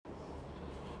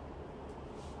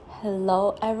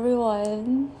Hello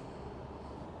everyone.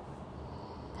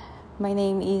 My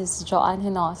name is Joanne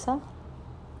Hinosa.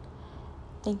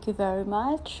 Thank you very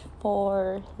much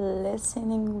for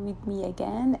listening with me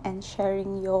again and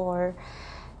sharing your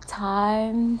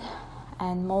time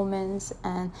and moments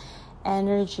and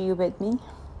energy with me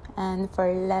and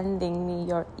for lending me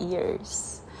your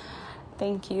ears.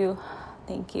 Thank you.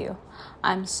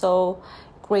 I'm so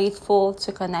grateful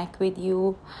to connect with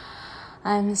you.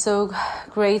 I'm so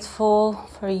grateful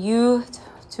for you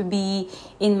to be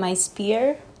in my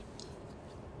sphere.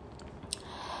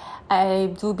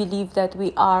 I do believe that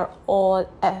we are all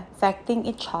affecting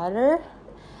each other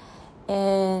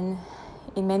in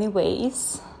many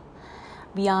ways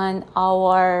beyond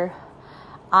our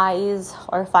eyes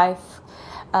or five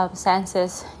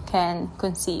senses can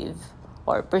conceive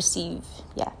or perceive.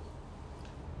 Yeah.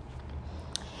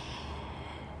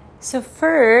 So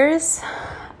first,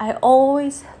 I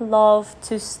always love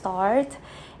to start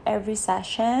every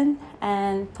session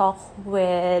and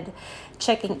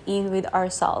checking in with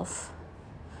ourselves.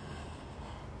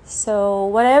 So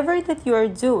whatever that you're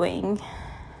doing,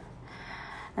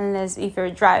 unless if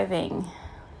you're driving.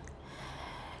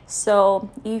 So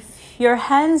if your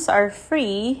hands are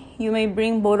free, you may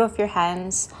bring both of your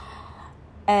hands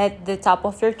at the top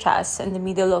of your chest and the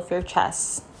middle of your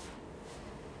chest.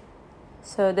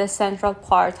 So the central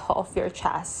part of your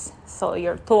chest. So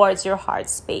you're towards your heart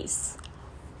space.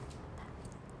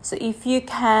 So if you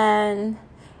can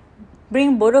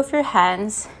bring both of your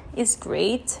hands, is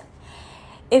great.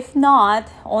 If not,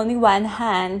 only one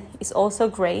hand is also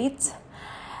great.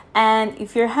 And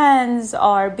if your hands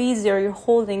are busy or you're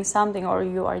holding something or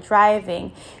you are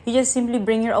driving, you just simply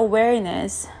bring your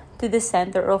awareness to the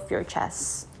center of your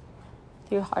chest,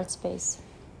 to your heart space.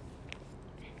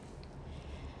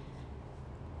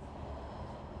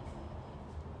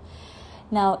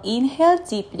 Now inhale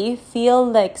deeply,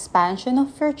 feel the expansion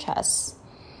of your chest.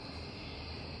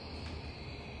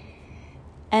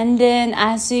 And then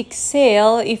as you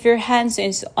exhale, if your hands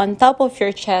is on top of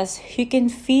your chest, you can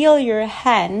feel your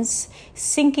hands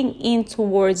sinking in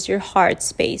towards your heart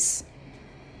space.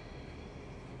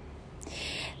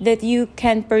 That you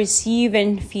can perceive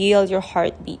and feel your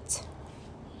heartbeat.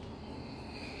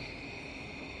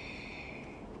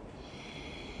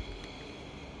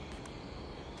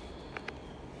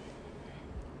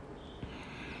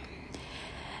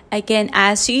 Again,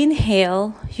 as you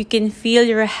inhale, you can feel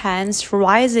your hands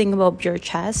rising above your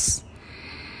chest.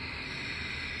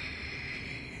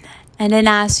 And then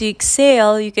as you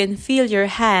exhale, you can feel your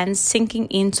hands sinking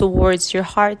in towards your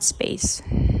heart space.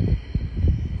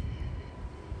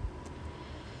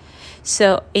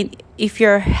 So if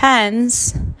your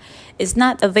hands is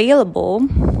not available,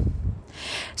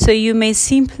 so you may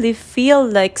simply feel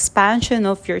the expansion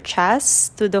of your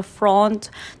chest to the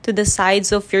front, to the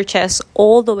sides of your chest,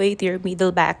 all the way to your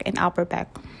middle back and upper back.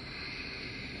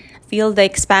 Feel the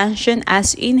expansion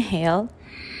as you inhale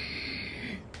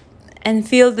and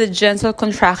feel the gentle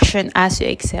contraction as you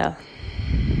exhale.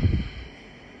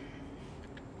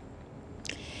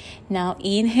 Now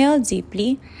inhale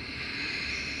deeply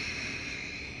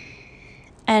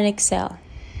and exhale.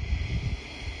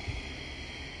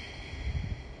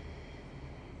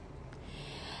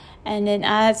 And then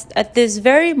at this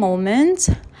very moment,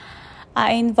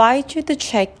 I invite you to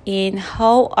check in.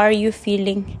 How are you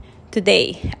feeling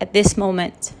today at this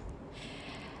moment?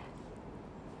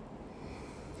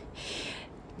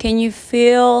 Can you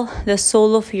feel the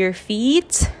sole of your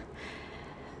feet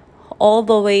all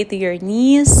the way to your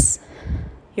knees,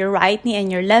 your right knee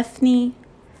and your left knee,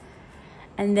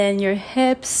 and then your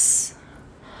hips,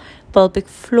 pelvic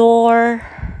floor,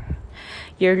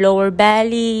 your lower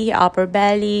belly, upper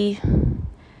belly.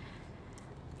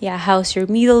 Yeah, how's your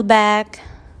middle back,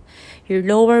 your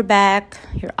lower back,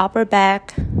 your upper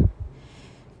back,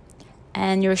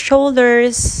 and your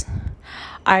shoulders?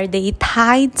 Are they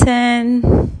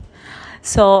tightened?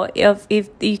 So if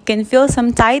you can feel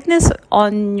some tightness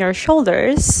on your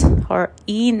shoulders or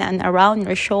in and around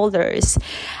your shoulders,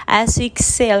 as you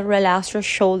exhale, relax your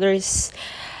shoulders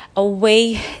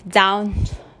away down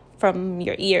from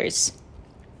your ears.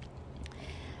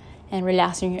 And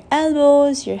relaxing your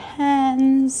elbows, your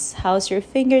hands, how's your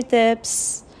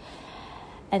fingertips,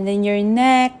 and then your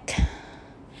neck,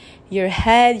 your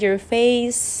head, your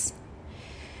face,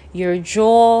 your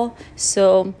jaw.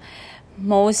 So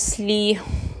mostly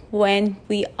when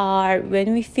we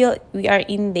feel we are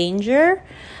in danger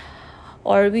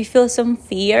or we feel some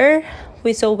fear,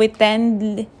 we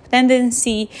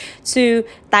tendency to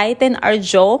tighten our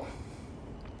jaw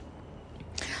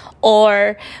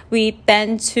or we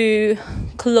tend to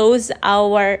close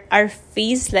our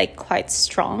face like quite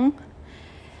strong.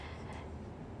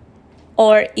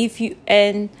 Or if you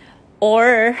if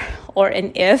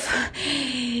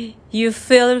you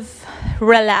feel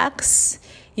relaxed,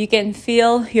 you can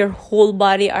feel your whole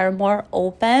body are more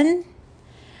open,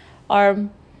 and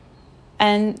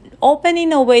open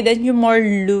in a way that you're more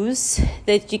loose,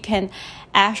 that you can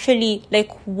actually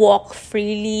like walk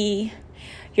freely.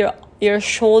 Your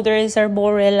shoulders are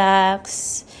more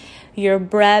relaxed, your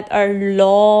breath are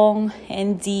long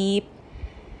and deep.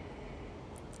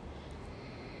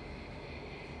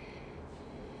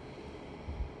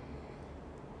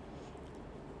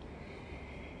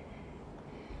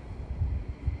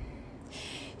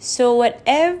 So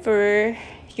whatever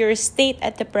your state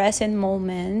at the present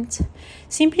moment,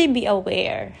 simply be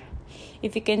aware.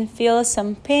 If you can feel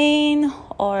some pain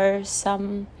or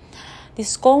some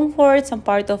discomfort, some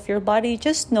part of your body,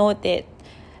 just note it.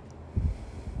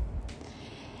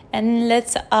 And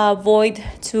let's avoid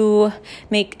to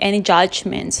make any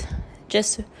judgments.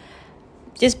 Just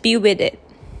be with it.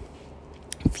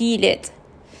 Feel it.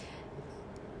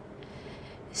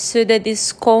 So the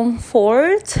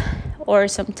discomfort or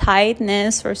some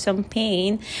tightness or some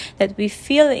pain that we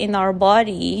feel in our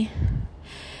body,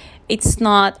 it's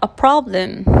not a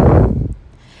problem,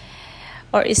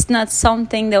 or it's not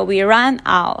something that we ran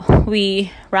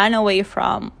away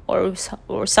from, or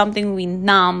something we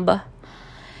numb.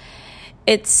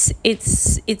 It's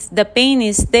the pain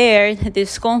is there, the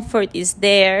discomfort is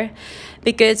there,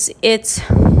 because it's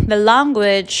the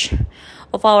language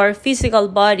of our physical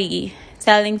body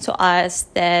telling to us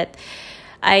that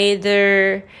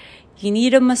either you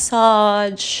need a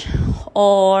massage,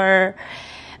 or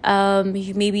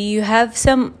maybe you have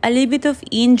a little bit of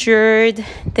injured,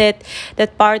 that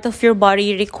part of your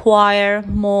body require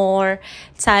more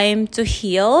time to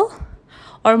heal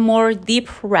or more deep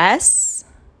rest.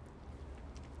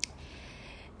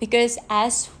 Because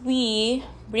as we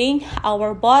bring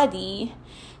our body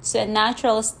to a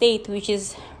natural state, which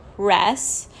is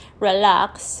rest,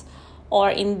 relax,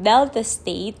 or in delta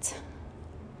state,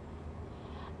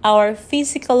 our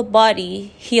physical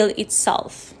body heals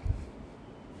itself.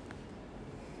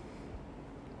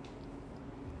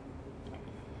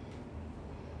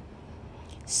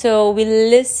 So we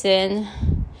listen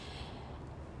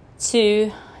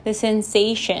to the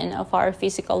sensation of our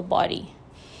physical body,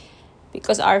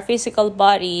 because our physical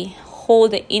body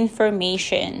holds the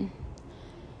information,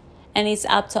 and it's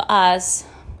up to us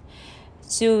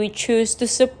to we choose to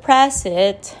suppress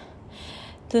it,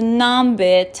 to numb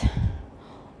it,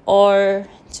 or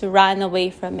to run away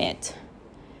from it.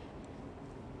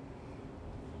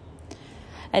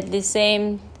 At the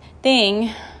same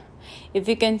thing, if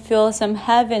you can feel some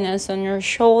heaviness on your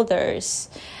shoulders,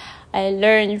 I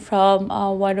learned from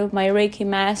one of my Reiki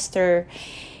master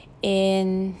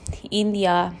in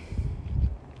India.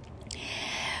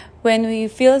 When we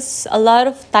feel a lot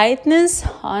of tightness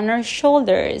on our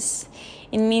shoulders,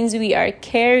 it means we are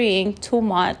carrying too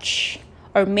much,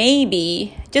 or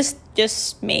maybe,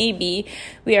 just maybe,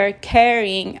 we are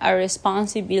carrying a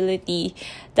responsibility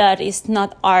that is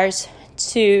not ours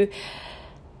to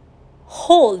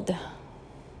hold.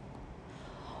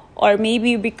 Or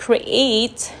maybe we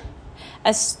create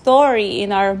a story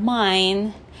in our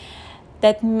mind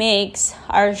that makes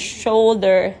our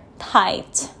shoulder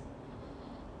tight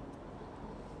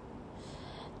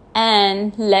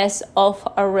and less of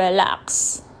a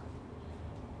relax.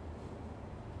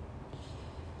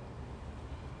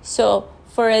 So,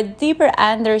 for a deeper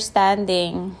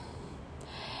understanding,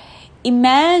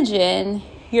 imagine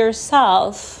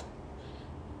yourself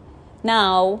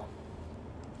now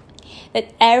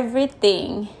that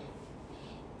everything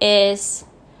is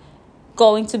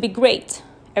going to be great.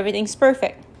 Everything's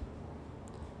perfect.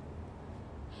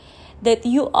 That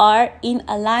you are in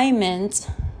alignment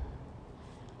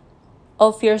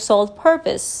of your soul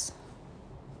purpose.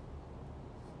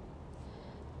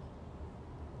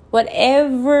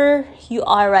 Whatever you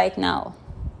are right now,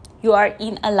 you are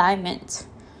in alignment.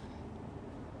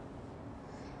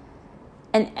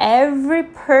 And every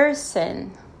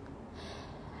person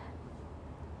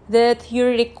that you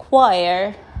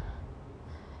require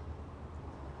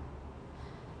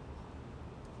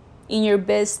in your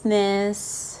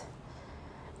business,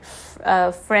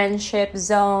 friendship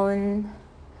zone,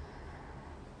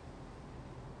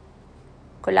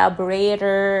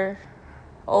 collaborator,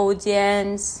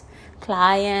 audience,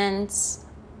 clients,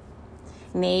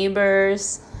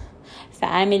 neighbors,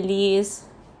 families,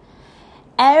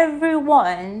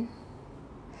 everyone,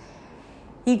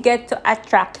 you get to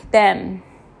attract them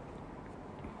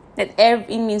it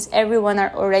means everyone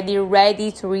are already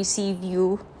ready to receive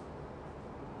you.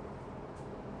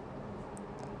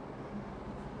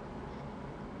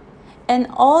 And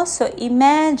also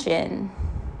imagine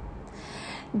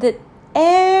that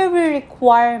every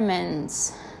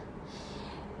requirements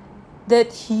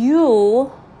that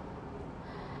you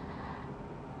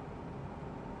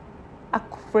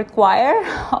acquire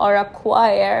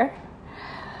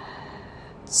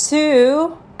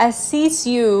to assist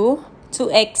you to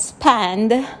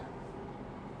expand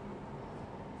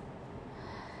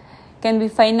can be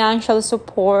financial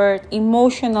support,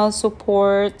 emotional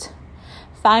support,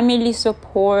 family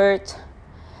support,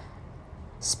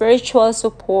 spiritual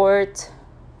support,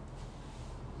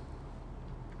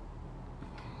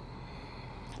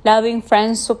 loving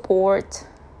friends support,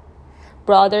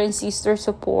 brother and sister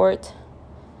support.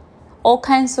 All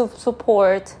kinds of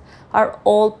support are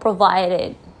all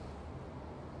provided.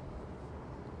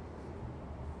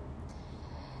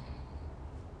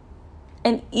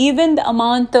 And even the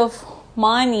amount of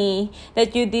money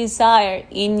that you desire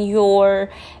in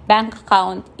your bank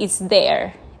account is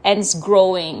there and it's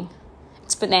growing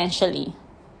exponentially.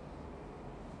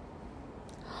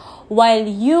 While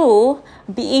you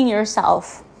being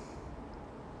yourself,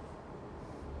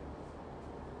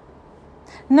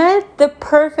 not the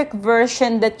perfect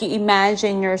version that you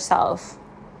imagine yourself,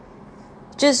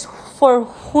 just for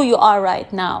who you are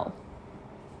right now.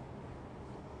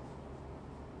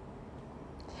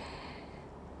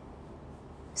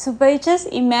 So by just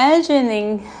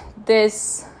imagining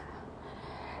this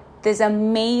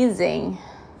amazing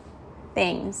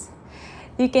things,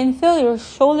 you can feel your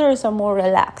shoulders are more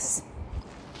relaxed.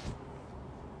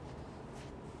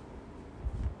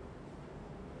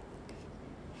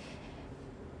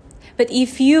 But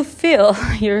if you feel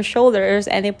your shoulders,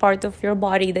 any part of your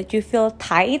body that you feel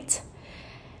tight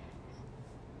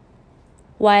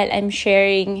while I'm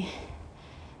sharing,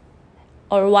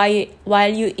 or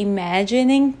while you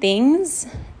imagining things,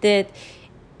 that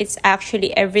it's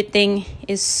actually everything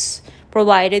is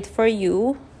provided for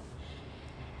you,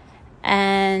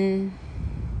 and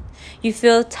you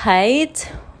feel tight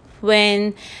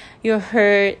when you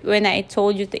heard when I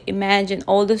told you to imagine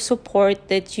all the support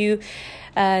that you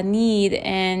need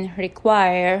and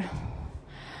require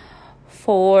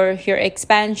for your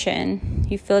expansion.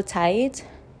 You feel tight.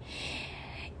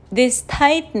 This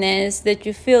tightness that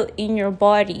you feel in your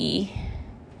body,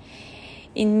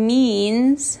 it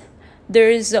means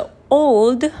there's an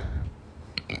old,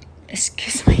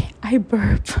 excuse me, I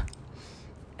burp.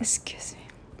 Excuse me.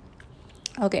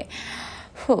 Okay.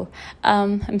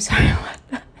 I'm sorry about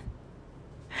that.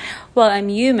 Well, I'm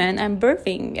human. I'm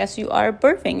birthing, as you are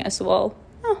birthing as well.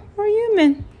 Oh, we're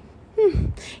human.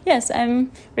 Yes,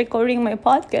 I'm recording my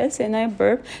podcast and I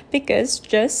burp because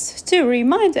just to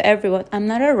remind everyone, I'm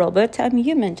not a robot. I'm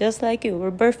human, just like you.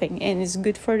 We're birthing and it's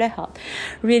good for the health.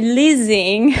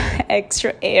 Releasing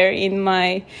extra air in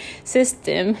my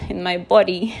system, in my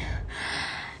body,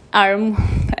 or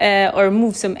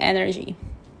move some energy.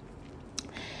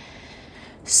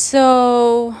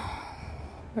 So,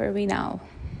 where are we now?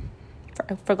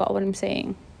 I forgot what I'm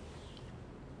saying.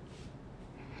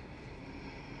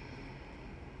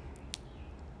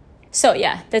 So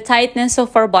yeah, the tightness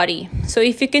of our body. So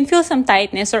if you can feel some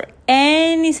tightness or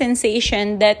any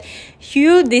sensation that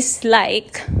you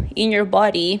dislike in your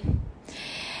body,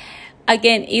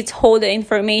 again, it's hold the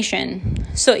information.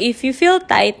 So if you feel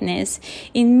tightness,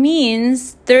 it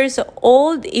means there's an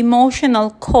old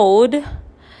emotional code,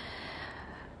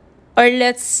 or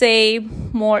let's say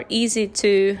more easy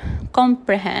to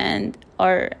comprehend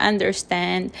or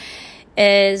understand,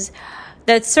 is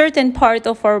that certain part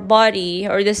of our body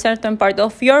or the certain part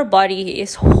of your body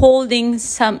is holding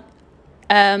some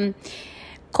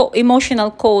emotional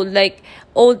code, like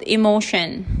old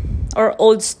emotion or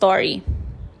old story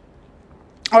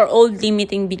or old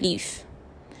limiting belief.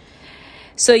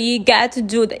 So you got to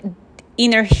do the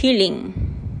inner healing.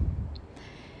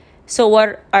 So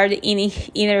what are the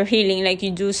inner healing? Like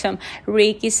you do some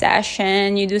Reiki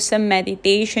session, you do some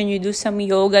meditation, you do some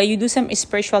yoga, you do some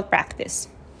spiritual practice.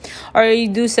 Or you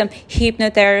do some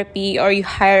hypnotherapy, or you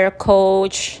hire a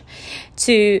coach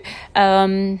to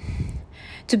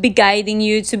be guiding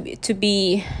you, to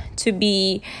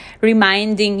be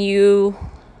reminding you,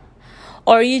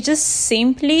 or you just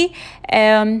simply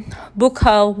book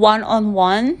a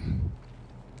one-on-one.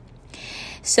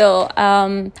 So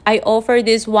I offer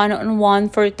this one-on-one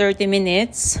for 30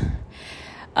 minutes.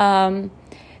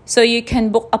 So you can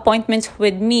book appointments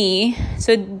with me.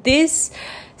 So this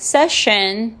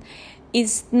session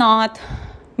is not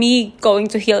me going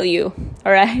to heal you,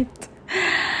 all right?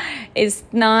 It's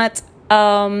not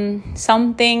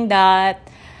something that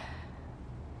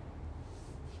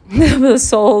will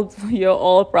solve your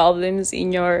all problems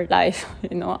in your life.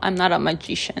 I'm not a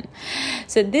magician.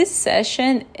 So this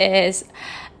session is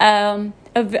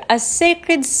a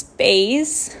sacred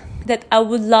space that I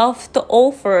would love to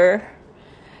offer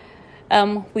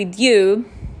with you.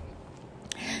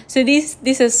 So this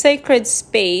is a sacred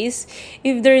space.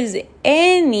 If there is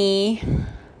any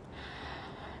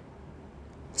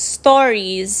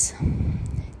stories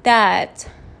that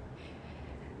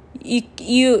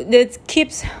you that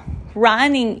keeps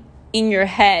running in your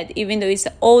head, even though it's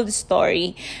an old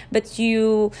story, but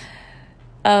you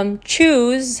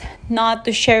choose not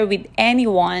to share with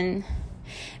anyone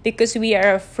because we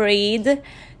are afraid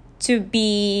to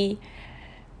be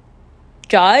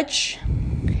judged,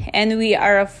 and we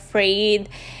are afraid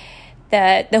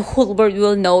that the whole world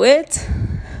will know it,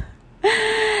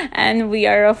 and we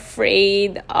are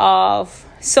afraid of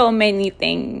so many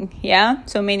things,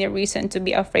 so many reasons to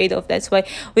be afraid of. That's why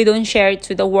we don't share it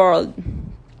to the world.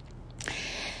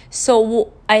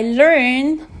 So I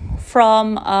learned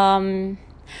from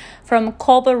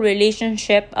couple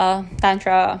relationship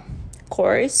tantra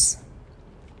course,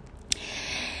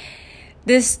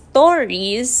 the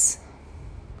stories.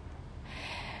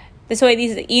 That's why this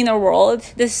is the inner world.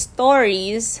 The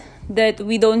stories that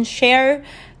we don't share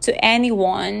to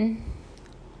anyone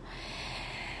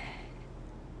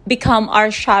become our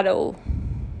shadow.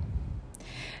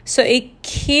 So it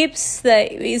keeps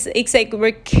it's like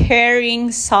we're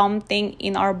carrying something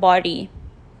in our body,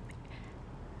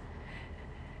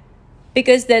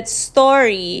 because that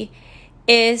story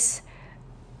is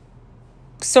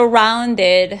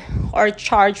surrounded or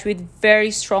charged with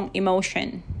very strong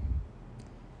emotion.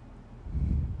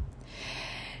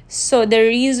 So the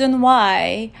reason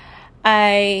why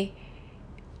I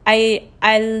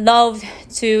love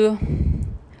to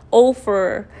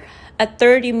offer a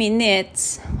 30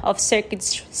 minutes of sacred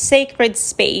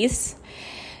space.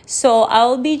 So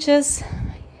I'll just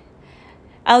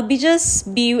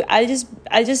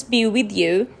be with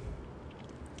you,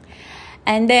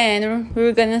 and then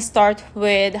we're gonna start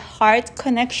with heart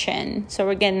connection. So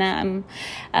we're gonna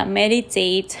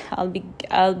meditate.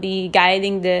 I'll be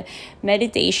guiding the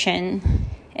meditation,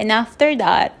 and after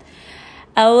that,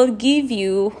 I will give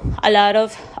you a lot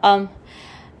of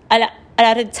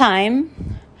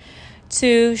time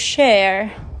to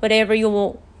share whatever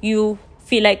you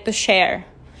feel like to share.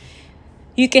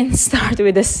 You can start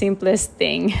with the simplest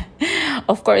thing.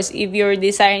 Of course, if you're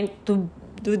desiring to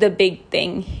do the big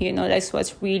thing, that's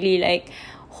what's really like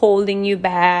holding you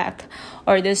back,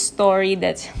 or the story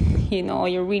that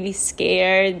you're really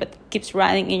scared but keeps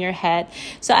running in your head.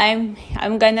 So I'm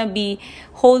gonna be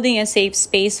holding a safe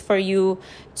space for you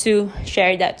to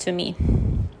share that to me.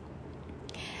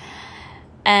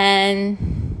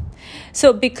 And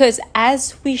so, because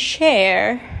as we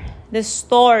share the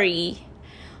story,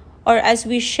 or as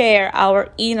we share our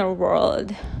inner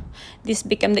world, this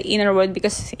become the inner world,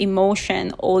 because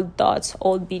emotion, old thoughts,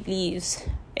 old beliefs,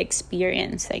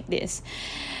 experience like this.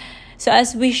 So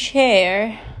as we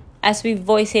share, as we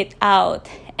voice it out,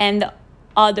 and the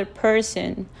other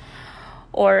person,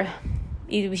 or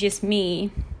which is me,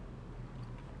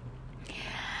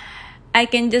 I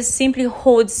can just simply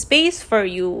hold space for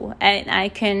you, and I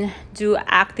can do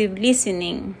active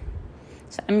listening.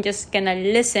 So I'm just gonna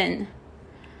listen.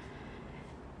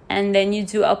 And then you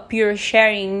do a pure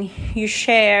sharing. You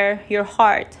share your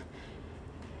heart.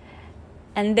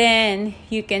 And then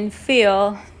you can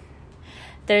feel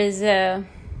there's a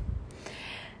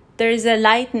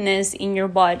lightness in your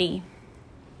body.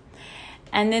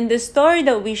 And then the story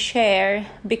that we share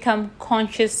become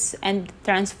conscious and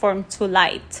transformed to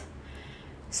light.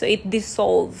 So it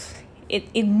dissolves,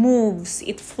 it moves,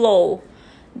 it flows,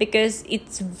 because it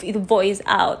voice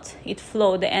out, it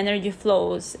flows, the energy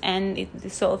flows, and it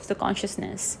dissolves the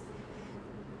consciousness.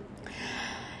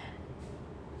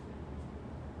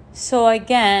 So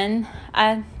again,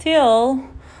 until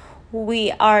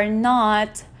we are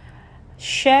not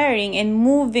sharing and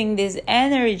moving this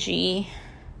energy,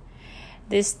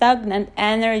 this stagnant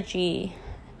energy,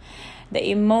 the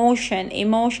emotion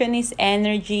is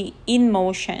energy in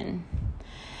motion.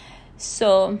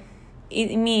 So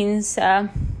it means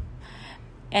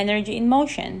energy in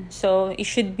motion. So it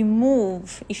should be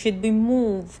move, it should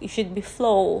be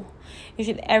flow.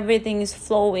 Everything is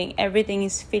flowing, everything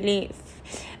is feeling.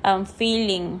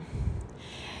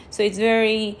 So it's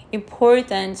very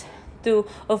important to,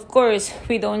 of course,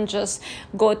 we don't just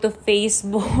go to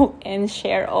Facebook and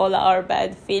share all our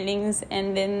bad feelings,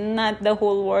 and then not the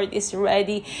whole world is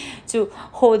ready to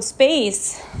hold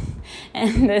space.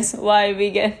 and that's why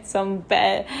we get some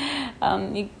bad.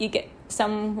 You get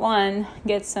someone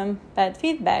gets some bad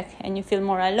feedback, and you feel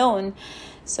more alone.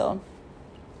 So,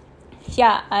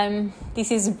 yeah,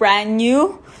 This is brand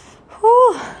new.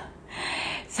 Whew.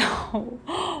 So,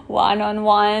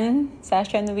 one-on-one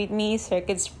session with me,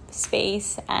 Circuit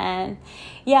Space, and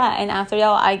after that,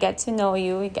 I get to know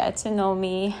you, you get to know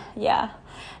me.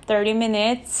 30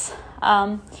 minutes.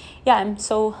 I'm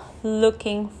so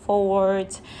looking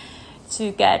forward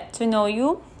to get to know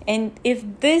you. And if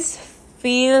this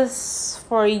feels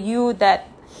for you that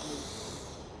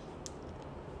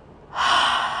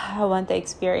I want to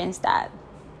experience that.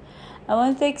 I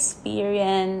want to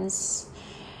experience,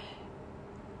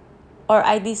 or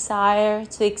I desire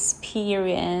to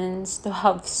experience, to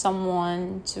have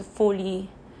someone to fully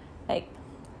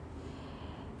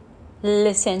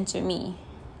listen to me,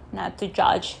 not to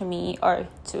judge me or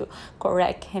to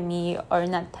correct me or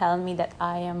not tell me that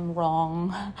I am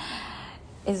wrong.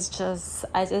 I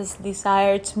just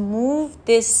desire to move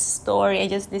this story. I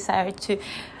just desire to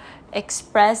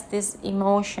express this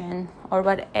emotion or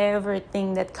whatever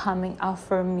thing that coming up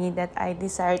for me that I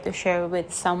desire to share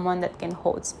with someone that can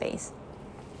hold space.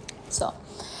 So,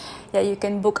 you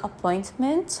can book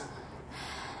appointment,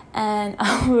 and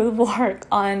I will work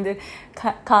on the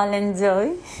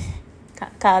Calendly.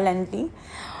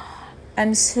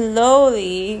 I'm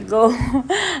slowly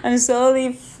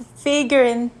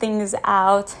figuring things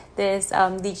out this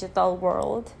digital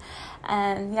world.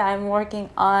 And I'm working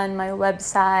on my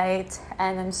website,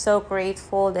 and I'm so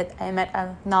grateful that I met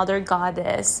another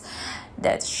goddess,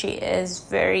 that she is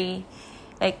very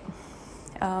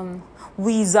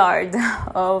wizard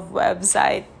of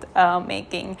website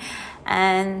making,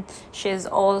 and she's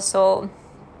also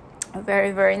a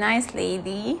very, very nice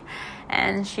lady,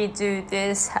 and she do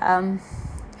this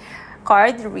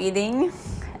card reading,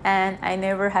 and I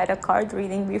never had a card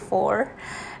reading before.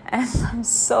 And I'm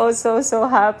so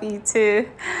happy to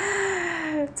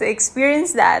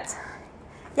experience that.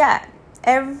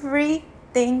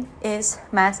 Everything is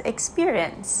mass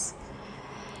experience.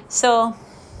 So,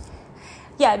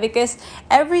 because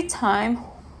every time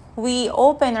we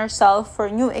open ourselves for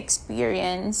new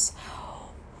experience,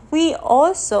 we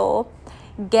also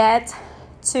get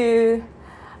to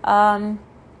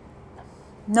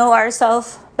know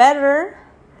ourselves better,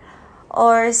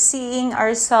 or seeing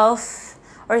ourselves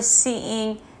or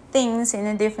seeing things in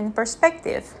a different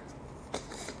perspective.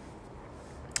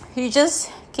 You just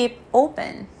keep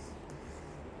open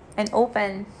and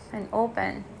open and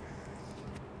open.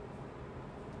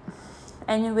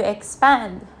 And we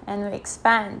expand and we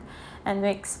expand and we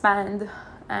expand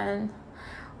and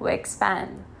we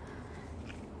expand.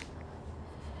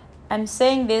 I'm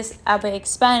saying this about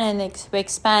expand and we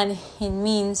expand. It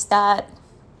means that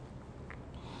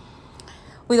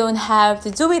we don't have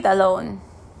to do it alone.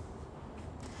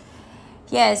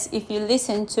 Yes, if you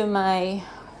listen to my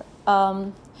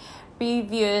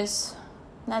previous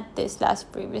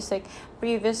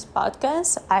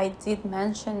podcast, I did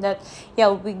mention that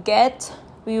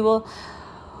we will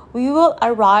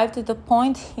arrive to the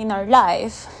point in our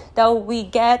life that we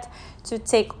get to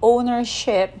take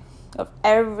ownership of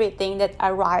everything that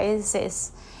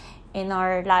arises in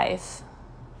our life.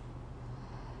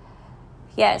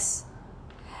 Yes.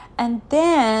 And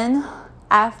then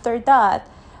after that,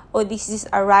 this is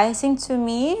arising to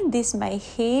me, this my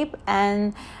hip,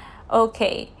 and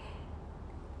okay,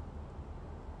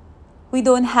 we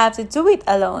don't have to do it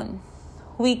alone.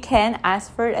 We can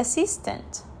ask for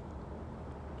assistance.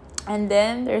 And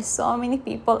then there's so many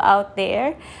people out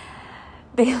there,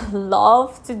 they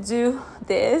love to do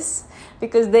this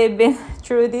because they've been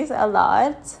through this a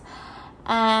lot,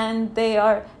 and they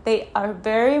are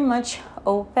very much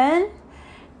open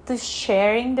to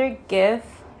sharing their gift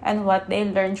and what they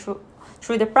learned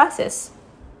through the process.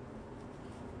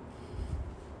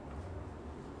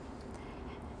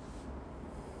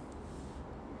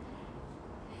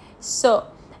 So,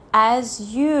 as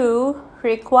you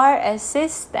require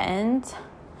assistance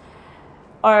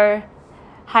or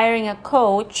hiring a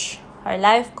coach or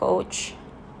life coach,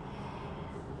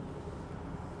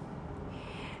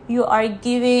 you are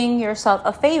giving yourself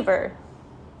a favor,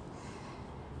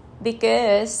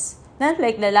 because not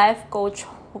like the life coach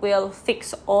will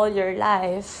fix all your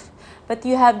life, but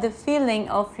you have the feeling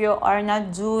of you are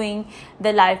not doing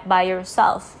the life by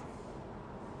yourself.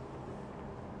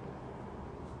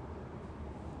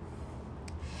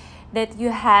 That you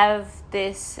have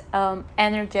this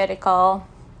energetical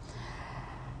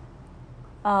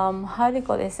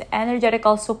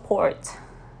energetical support.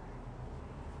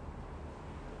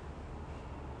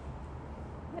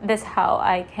 That's how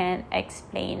I can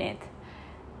explain it.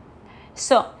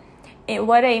 So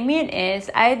what I mean is,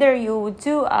 either you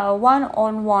do a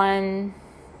one-on-one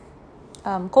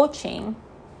coaching,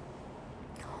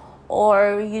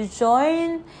 or you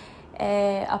join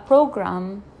a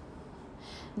program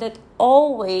that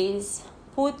always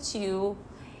puts you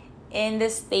in the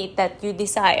state that you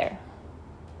desire.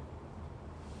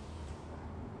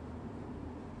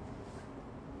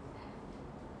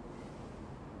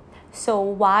 So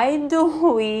why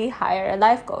do we hire a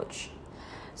life coach?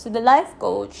 So the life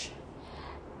coach,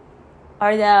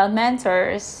 or the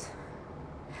mentors,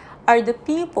 are the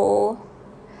people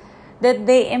that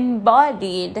they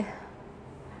embodied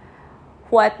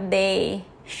what they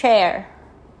share.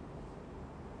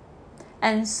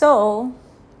 And so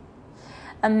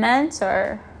a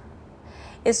mentor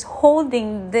is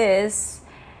holding this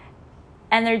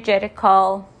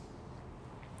energetical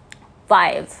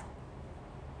vibe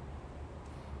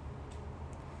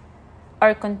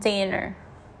or container.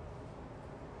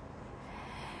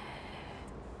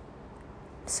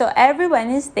 So every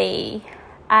Wednesday,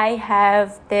 I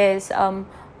have this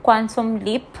Quantum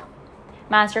Leap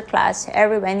masterclass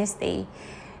every Wednesday,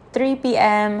 3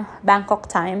 p.m. Bangkok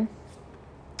time.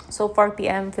 So 4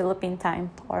 p.m. Philippine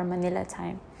time or Manila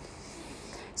time.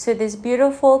 So this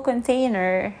beautiful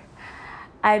container,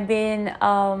 I've been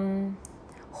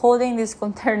holding this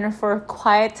container for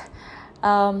quite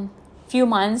few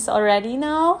months already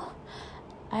now.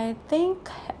 I think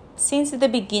since the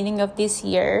beginning of this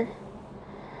year.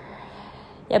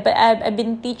 Yeah, but I've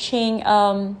been teaching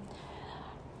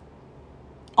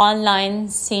online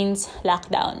since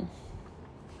lockdown.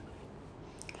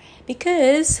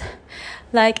 Because,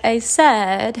 like I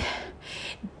said,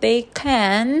 they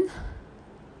can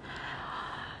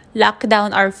lock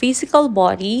down our physical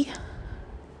body,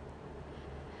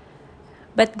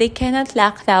 but they cannot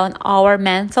lock down our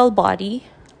mental body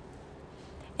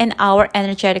and our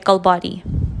energetical body.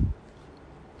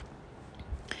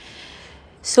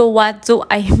 So what do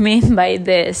I mean by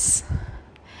this?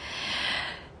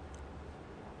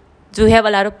 Do we have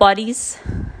a lot of bodies?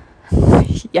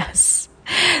 Yes.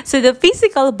 So the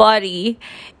physical body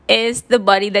is the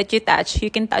body that you touch. You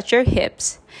can touch your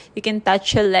hips. You can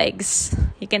touch your legs.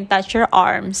 You can touch your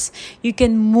arms. You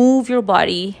can move your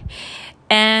body.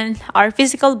 And our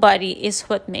physical body is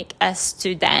what makes us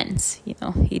to dance.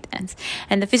 We dance.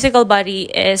 And the physical body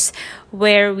is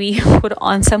where we put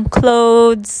on some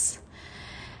clothes.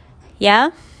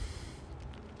 Yeah?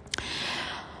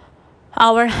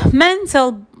 Our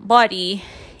mental body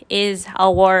is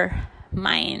our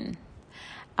mind,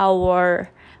 our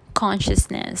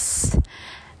consciousness,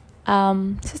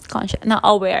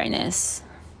 awareness.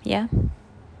 Yeah,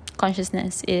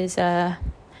 consciousness is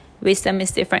wisdom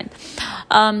is different.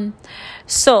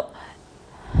 So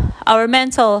our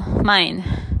mental mind,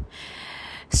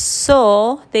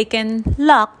 so they can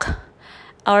lock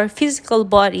our physical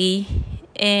body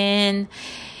in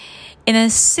a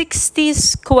 60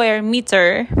 square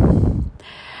meter,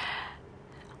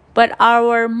 but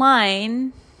our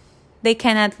mind they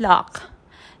cannot lock,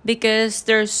 because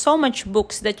there's so much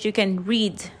books that you can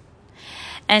read,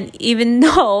 and even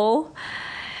though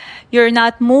you're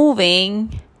not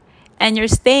moving and you're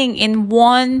staying in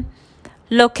one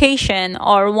location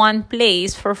or one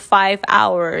place for 5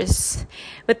 hours,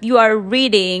 but you are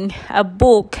reading a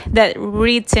book that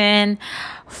written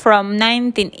from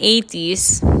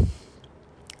 1980s,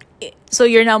 so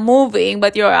you're not moving,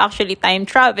 but you're actually time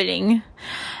traveling,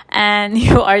 and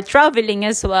you are traveling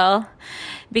as well,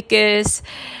 because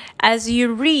as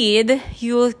you read,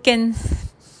 you can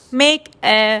make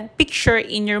a picture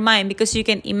in your mind, because you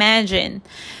can imagine.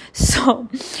 So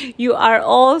you are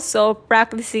also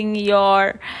practicing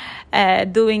your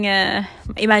doing a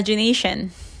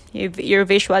imagination, your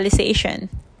visualization.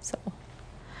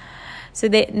 So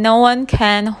that no one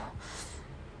can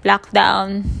lock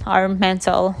down our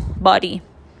mental body.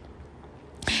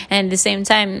 And at the same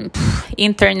time,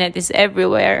 internet is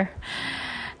everywhere,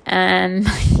 and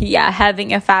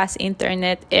having a fast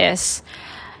internet is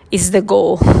the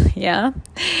goal. Yeah,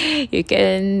 you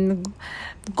can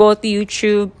go to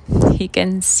YouTube. You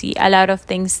can see a lot of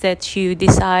things that you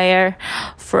desire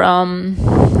from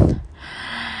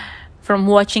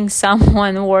watching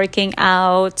someone working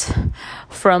out,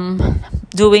 from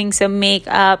doing some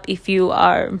makeup if you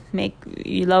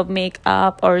love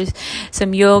makeup, or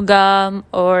some yoga,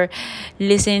 or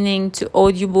listening to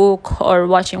audiobook, or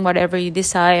watching whatever you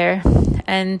desire.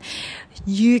 And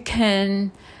you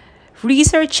can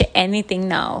research anything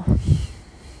now.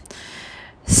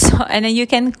 So, and then you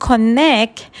can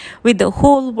connect with the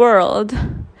whole world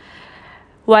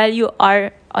while you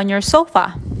are on your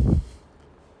sofa.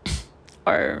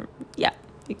 Or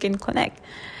you can connect.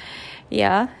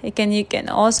 Yeah, you can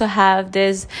also have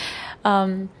this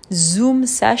Zoom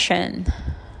session,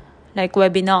 like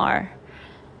webinar,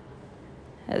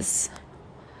 as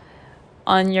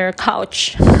on your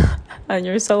couch, on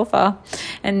your sofa,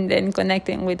 and then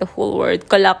connecting with the whole world,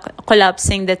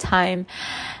 collapsing the time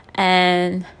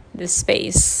and the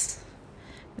space.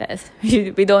 That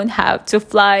we don't have to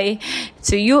fly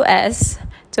to US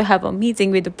to have a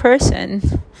meeting with the person.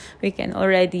 We can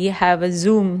already have a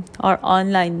Zoom or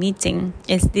online meeting.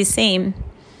 It's the same.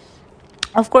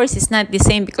 Of course, it's not the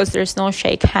same because there's no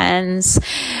shake hands.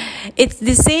 It's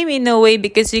the same in a way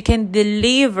because you can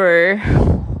deliver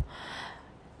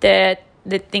the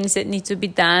things that need to be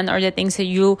done or the things that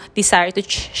you desire to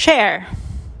share.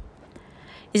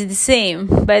 Is the same,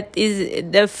 but is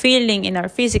the feeling in our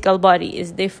physical body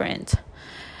is different.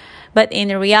 But in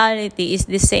reality, it's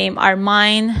the same. Our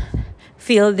mind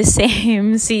feel the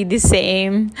same, see the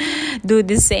same, do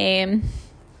the same,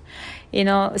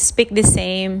 speak the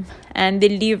same, and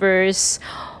delivers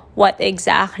what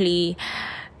exactly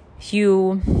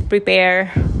you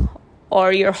prepare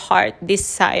or your heart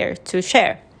desire to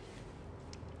share.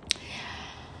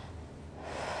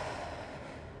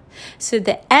 So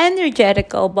the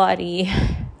energetical body,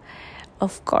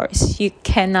 of course, you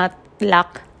cannot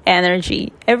lack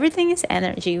energy. Everything is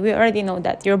energy. We already know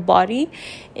that your body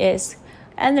is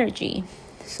energy.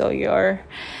 So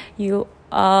you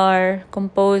are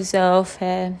composed of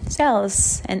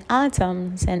cells and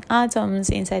atoms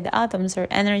inside the atoms are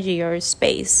energy or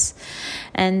space.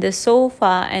 And the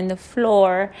sofa and the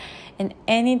floor and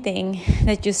anything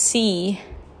that you see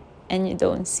and you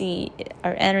don't see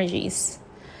are energies.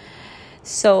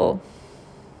 So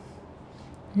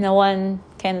no one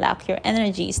can lack your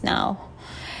energies now.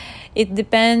 It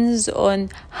depends on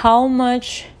how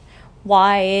much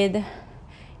wide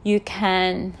you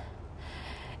can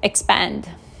expand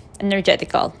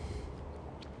energetical.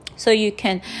 So you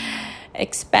can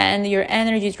expand your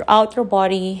energy throughout your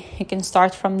body. You can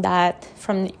start from that,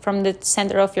 from the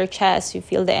center of your chest. You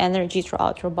feel the energy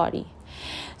throughout your body.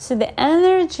 So the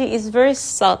energy is very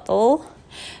subtle.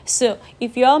 So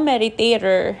if you're a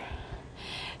meditator,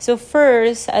 so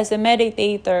first as a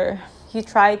meditator, you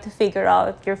try to figure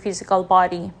out your physical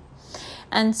body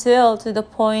until to the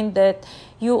point that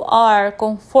you are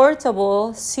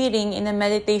comfortable sitting in a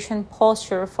meditation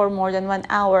posture for more than 1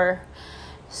 hour.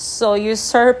 So you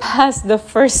surpass the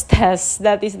first test.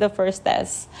 That is the first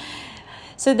test.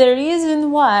 So the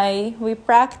reason why we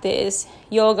practice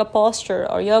yoga posture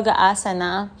or yoga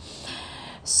asana,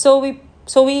 so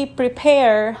we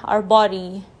prepare our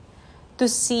body to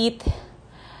sit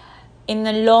in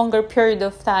a longer period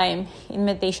of time in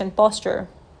meditation posture.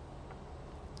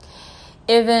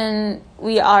 Even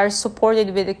we are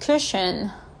supported with a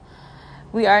cushion,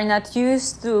 we are not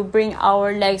used to bring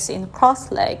our legs in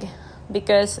cross-leg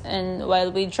because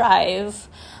while we drive,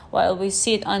 while we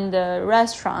sit on the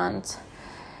restaurant,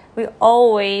 we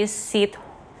always sit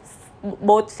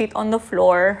both feet on the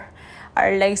floor.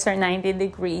 Our legs are 90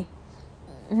 degree,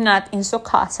 not in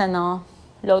Sukhasana,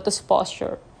 lotus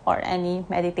posture, or any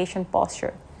meditation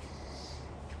posture.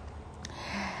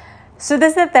 So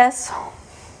that's the test.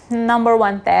 Number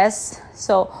 1 test.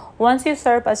 So once you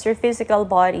surpass your physical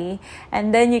body,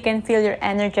 and then you can feel your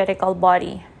energetical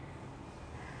body.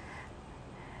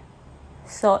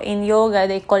 So in yoga,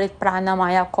 they call it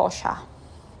pranamaya kosha.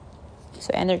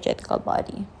 So energetical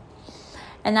body.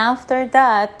 And after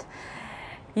that,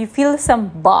 you feel some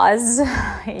buzz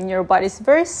in your body. It's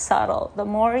very subtle. The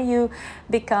more you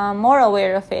become more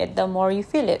aware of it, the more you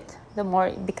feel it. The more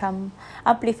it become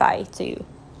amplified to you,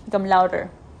 become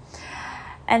louder.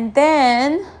 And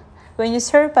then, when you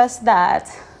surpass that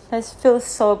feels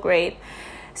so great.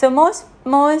 So most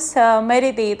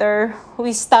meditator,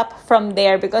 we stop from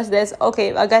there because there's,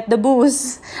 okay, I got the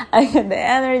boost, I got the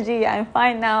energy, I'm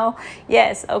fine now.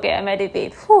 Yes, okay, I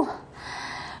meditate. Whew.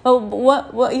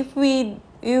 What if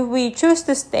we choose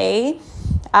to stay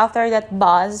after that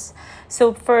buzz?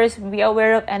 So first, be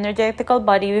aware of energetical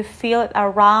body. We feel it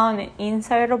around and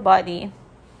inside our body.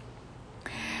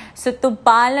 So to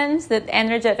balance that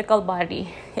energetical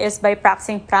body is by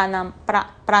practicing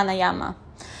pranayama.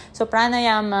 So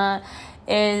pranayama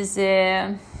is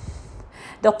the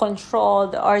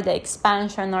control or the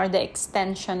expansion or the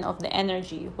extension of the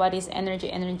energy. What is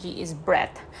energy? Energy is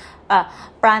breath.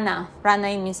 Prana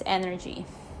means energy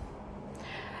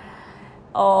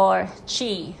or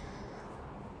chi.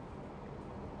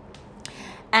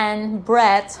 And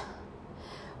breath,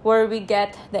 where we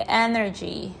get the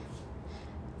energy,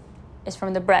 is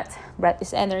from the breath. Breath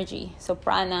is energy. So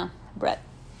prana, breath.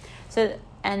 So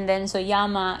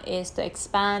yama is to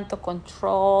expand, to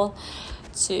control,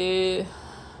 to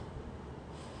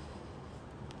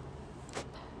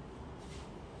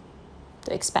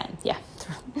to expand. Yeah.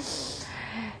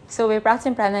 So we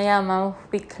practice pranayama,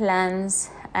 we cleanse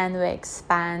and we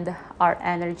expand our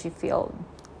energy field,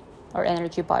 our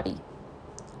energy body.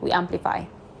 We amplify,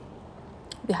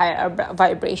 we higher our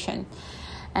vibration,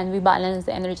 and we balance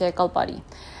the energetical body.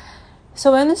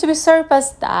 So once we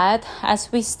surpass that, as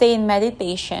we stay in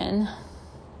meditation,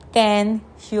 then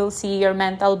you'll see your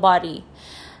mental body.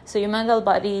 So your mental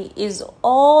body is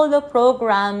all the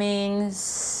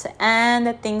programmings and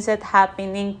the things that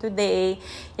happening today,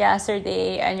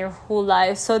 yesterday, and your whole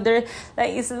life. So there, like,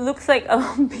 it looks like a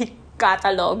big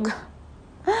catalog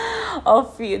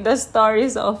of the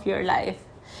stories of your life.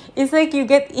 It's like you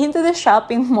get into the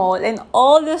shopping mall and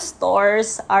all the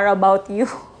stores are about you.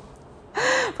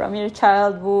 From your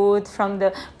childhood, from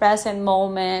the present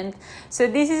moment. So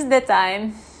this is the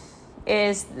time,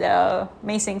 is the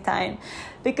amazing time,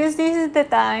 because this is the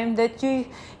time that you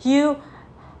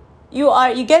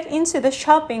get into the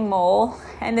shopping mall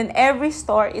and then every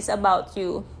store is about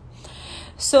you.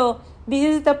 So this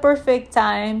is the perfect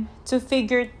time to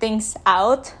figure things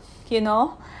out,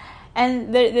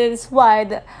 and that's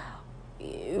why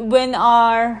when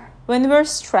we're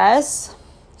stressed,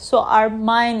 so our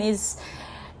mind is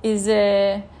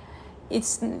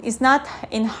it's not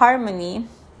in harmony.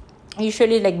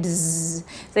 Usually like bzz,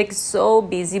 it's like so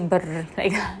busy,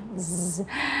 like bzz.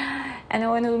 And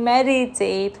when we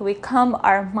meditate, we calm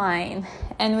our mind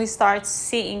and we start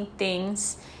seeing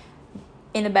things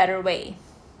in a better way.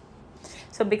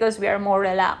 So because we are more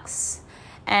relaxed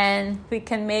and we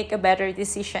can make a better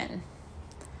decision.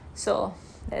 So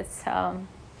that's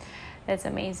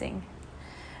amazing.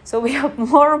 So we have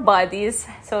more bodies.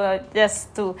 So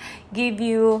just to give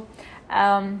you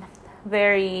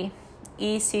very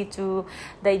easy to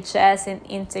digest and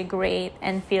integrate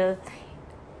and feel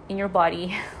in your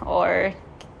body or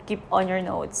keep on your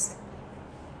notes.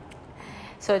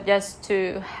 So just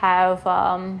to have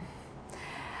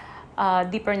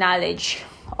deeper knowledge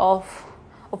of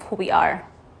who we are.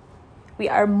 We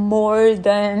are more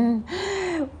than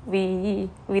we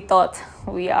thought.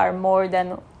 We are more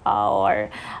than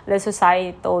the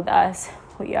society told us.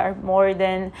 We are more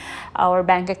than our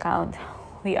bank account.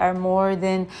 We are more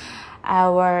than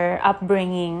our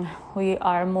upbringing. We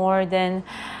are more than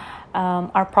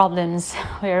our problems.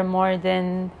 We are more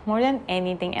than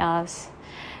anything else.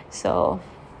 So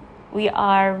we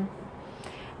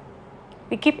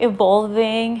keep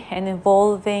evolving and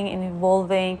evolving and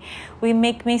evolving. We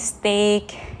make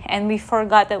mistake and we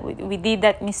forgot that we did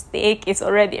that mistake. It's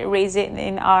already erased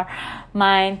in our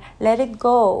mind. Let it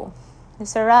go.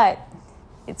 It's alright.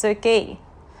 It's okay.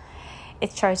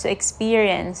 It's just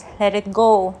experience. Let it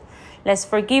go. Let's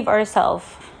forgive ourselves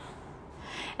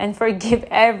and forgive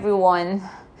everyone.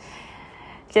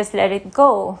 Just let it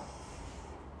go.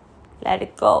 Let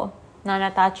it go.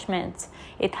 Non-attachment.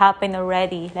 It happened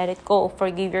already. Let it go.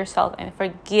 Forgive yourself and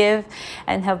forgive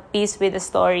and have peace with the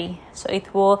story. So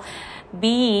it will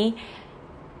be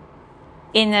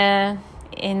in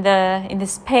the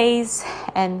space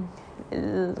and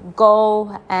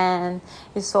go and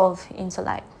dissolve into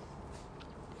light.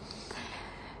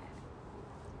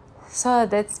 So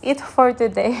that's it for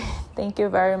today. Thank you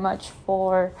very much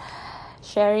for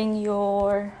sharing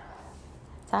your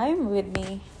time with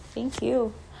me. Thank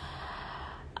you.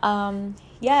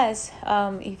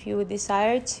 If you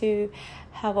desire to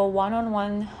have a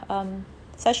one-on-one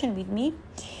session with me,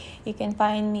 you can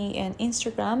find me on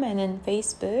Instagram and on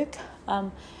Facebook,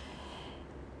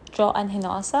 Joanne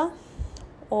Henosa,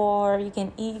 or you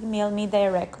can email me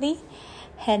directly,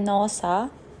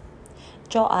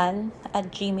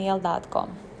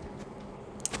 henosajoanne@gmail.com.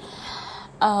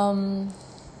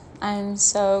 I'm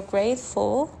so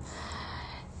grateful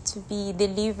to be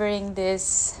delivering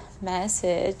this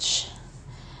message,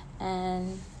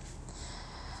 and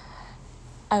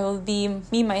I will be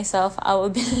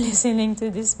listening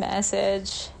to this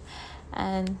message.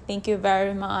 And thank you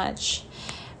very much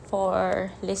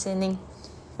for listening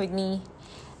with me.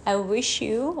 I wish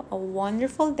you a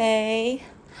wonderful day.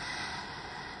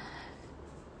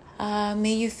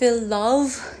 May you feel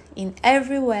love in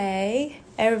every way,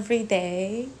 every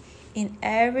day, in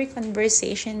every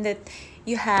conversation that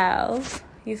you have,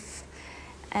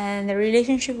 and the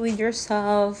relationship with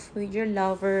yourself, with your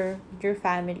lover, with your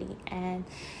family, and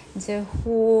the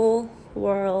whole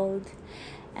world,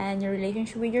 and your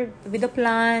relationship with the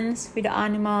plants, with the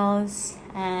animals,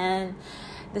 and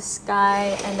the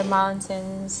sky and the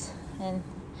mountains, and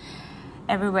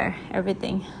everywhere,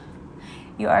 everything.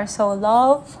 You are so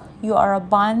loved. You are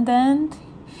abundant.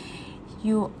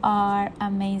 You are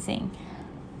amazing.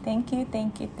 Thank you,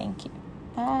 thank you, thank you.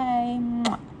 Bye.